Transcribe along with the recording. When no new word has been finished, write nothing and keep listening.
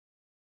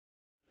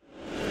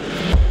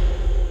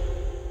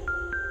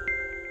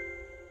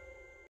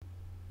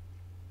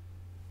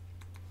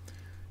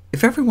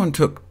If everyone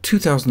took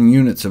 2,000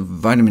 units of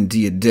vitamin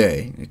D a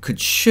day, it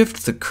could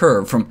shift the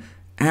curve from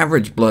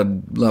average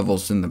blood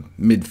levels in the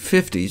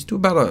mid-50s to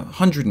about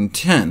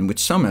 110, which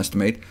some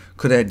estimate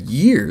could add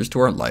years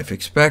to our life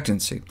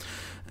expectancy.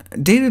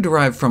 Data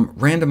derived from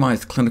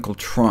randomized clinical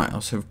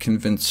trials have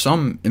convinced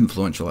some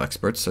influential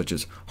experts, such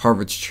as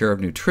Harvard's chair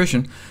of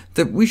nutrition,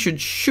 that we should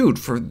shoot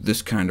for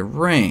this kind of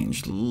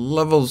range,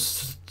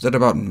 levels that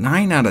about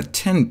 9 out of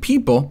 10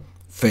 people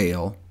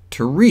fail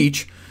to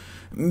reach,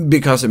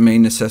 because it may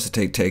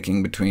necessitate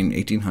taking between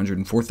 1,800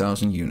 and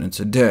 4,000 units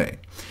a day.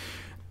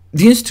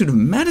 The Institute of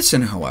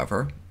Medicine,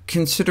 however,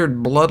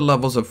 considered blood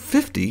levels of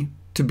 50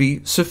 to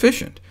be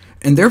sufficient,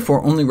 and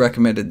therefore only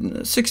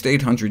recommended 600 to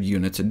 800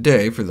 units a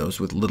day for those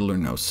with little or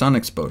no sun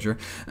exposure,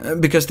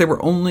 because they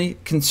were only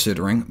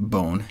considering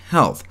bone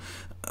health.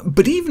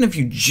 But even if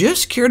you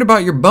just cared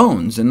about your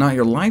bones and not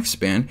your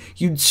lifespan,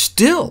 you'd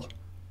still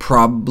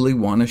probably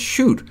want to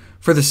shoot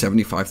for the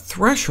 75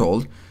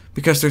 threshold,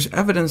 because there's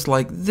evidence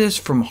like this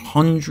from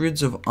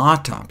hundreds of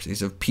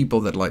autopsies of people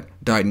that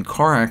died in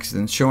car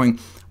accidents showing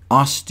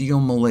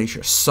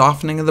osteomalacia,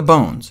 softening of the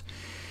bones,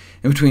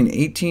 and between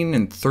 18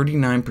 and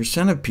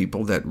 39% of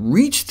people that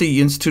reach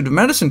the Institute of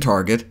Medicine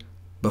target,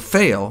 but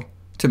fail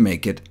to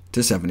make it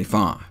to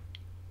 75.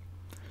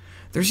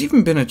 There's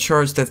even been a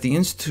charge that the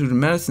Institute of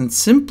Medicine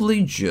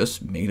simply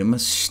just made a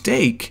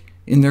mistake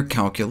in their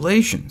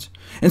calculations,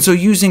 and so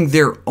using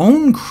their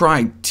own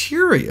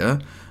criteria,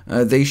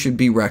 they should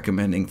be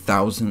recommending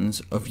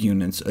thousands of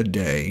units a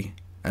day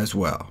as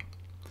well.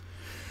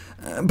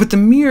 But the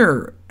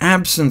mere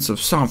absence of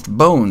soft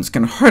bones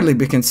can hardly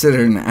be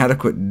considered an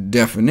adequate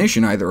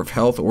definition either of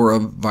health or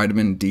of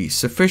vitamin D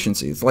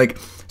sufficiency. It's like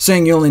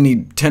saying you only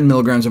need 10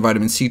 milligrams of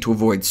vitamin C to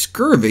avoid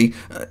scurvy.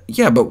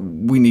 Yeah, but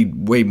we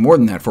need way more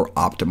than that for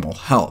optimal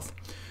health.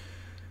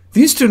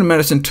 The Institute of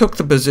Medicine took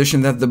the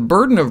position that the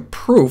burden of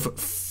proof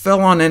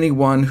fell on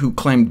anyone who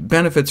claimed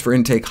benefits for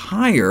intake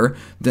higher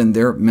than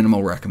their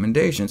minimal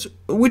recommendations,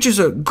 which is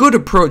a good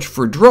approach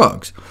for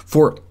drugs.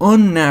 For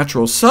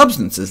unnatural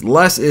substances,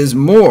 less is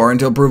more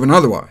until proven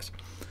otherwise.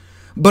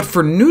 But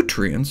for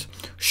nutrients,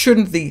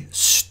 shouldn't the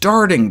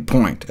starting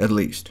point, at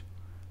least,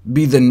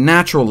 be the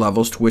natural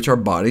levels to which our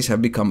bodies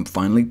have become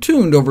finely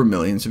tuned over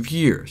millions of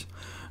years?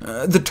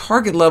 The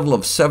target level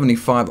of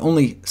 75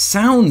 only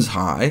sounds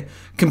high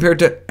compared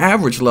to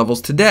average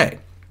levels today.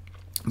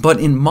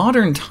 But in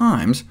modern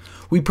times,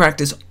 we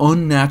practice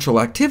unnatural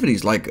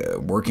activities like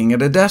working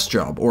at a desk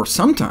job, or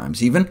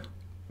sometimes even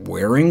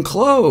wearing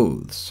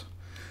clothes.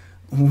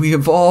 We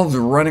evolved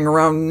running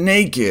around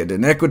naked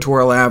in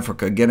equatorial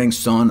Africa, getting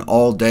sun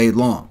all day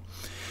long.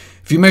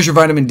 If you measure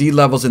vitamin D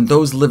levels in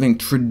those living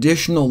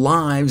traditional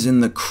lives in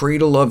the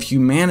cradle of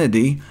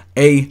humanity,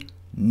 a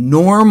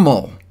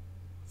normal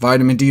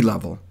vitamin D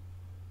level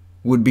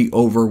would be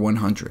over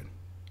 100.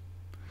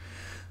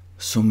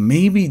 So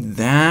maybe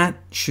that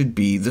should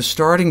be the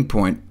starting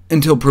point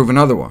until proven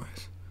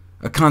otherwise,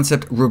 a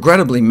concept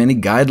regrettably many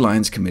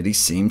guidelines committees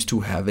seems to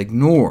have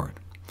ignored.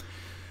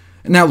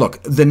 Now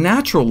look, the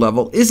natural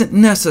level isn't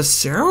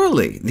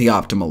necessarily the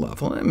optimal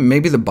level.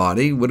 Maybe the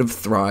body would have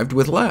thrived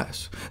with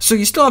less. So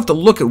you still have to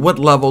look at what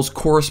levels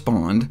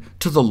correspond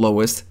to the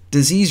lowest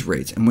disease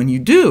rates, and when you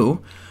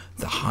do,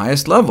 the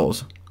highest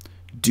levels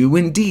do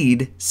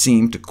indeed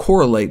seem to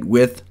correlate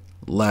with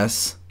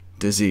less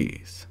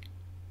disease.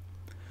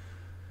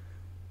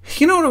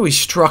 You know what always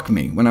struck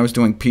me when I was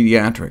doing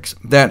pediatrics?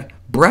 That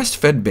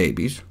breastfed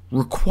babies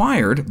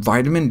required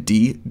vitamin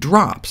D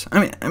drops.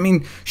 I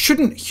mean,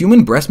 shouldn't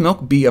human breast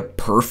milk be a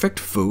perfect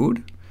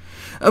food?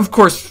 Of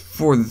course,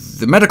 for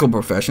the medical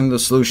profession, the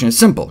solution is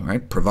simple,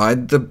 right?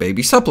 Provide the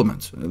baby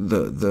supplements,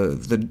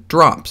 the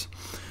drops.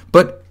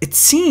 But it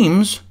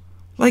seems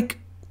like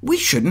we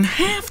shouldn't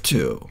have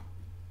to,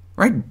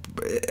 right?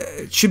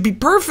 It should be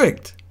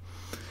perfect.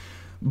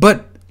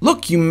 But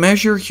look, you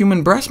measure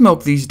human breast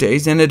milk these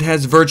days, and it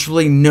has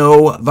virtually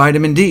no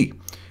vitamin D,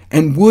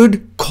 and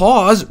would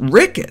cause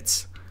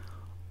rickets,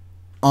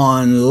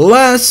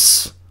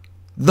 unless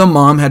the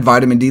mom had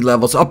vitamin D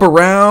levels up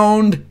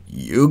around,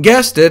 you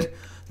guessed it,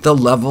 the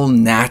level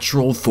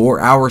natural for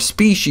our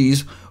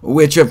species,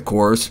 which of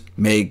course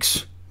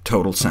makes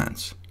total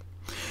sense.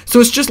 So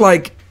it's just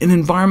like an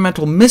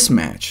environmental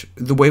mismatch,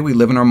 the way we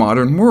live in our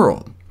modern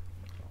world.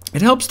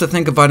 It helps to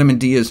think of vitamin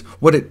D as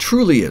what it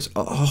truly is,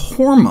 a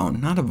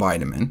hormone, not a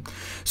vitamin.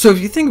 So if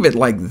you think of it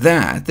like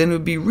that, then it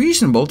would be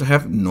reasonable to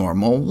have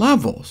normal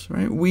levels.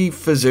 Right? We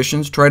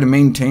physicians try to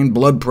maintain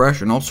blood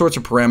pressure and all sorts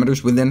of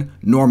parameters within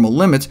normal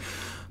limits,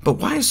 but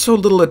why is so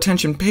little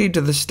attention paid to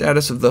the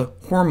status of the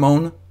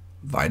hormone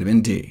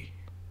vitamin D?